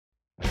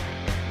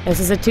This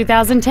is a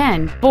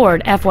 2010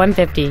 Ford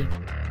F-150.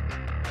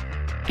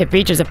 It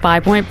features a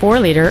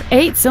 5.4-liter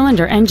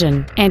 8-cylinder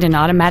engine and an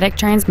automatic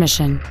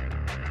transmission.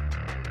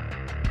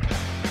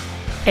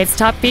 Its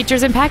top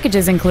features and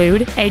packages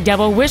include a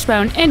double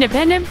wishbone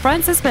independent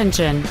front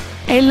suspension,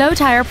 a low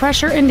tire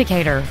pressure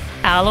indicator,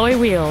 alloy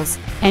wheels,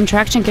 and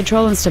traction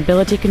control and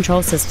stability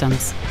control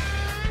systems.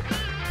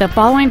 The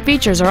following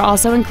features are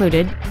also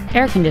included: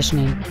 air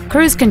conditioning,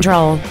 cruise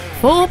control,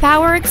 full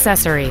power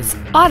accessories,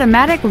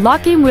 automatic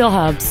locking wheel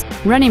hubs,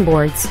 running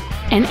boards,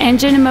 an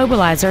engine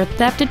immobilizer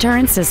theft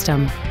deterrent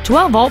system,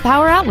 12-volt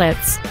power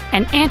outlets,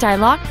 an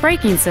anti-lock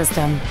braking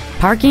system,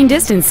 parking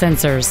distance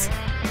sensors.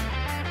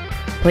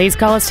 Please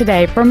call us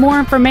today for more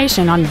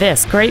information on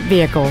this great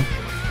vehicle.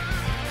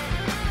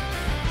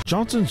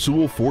 Johnson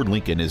Sewell Ford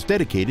Lincoln is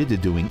dedicated to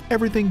doing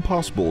everything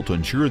possible to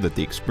ensure that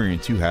the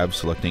experience you have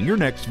selecting your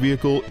next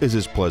vehicle is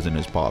as pleasant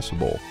as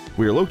possible.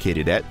 We are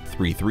located at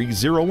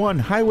 3301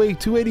 Highway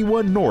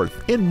 281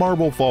 North in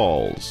Marble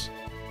Falls.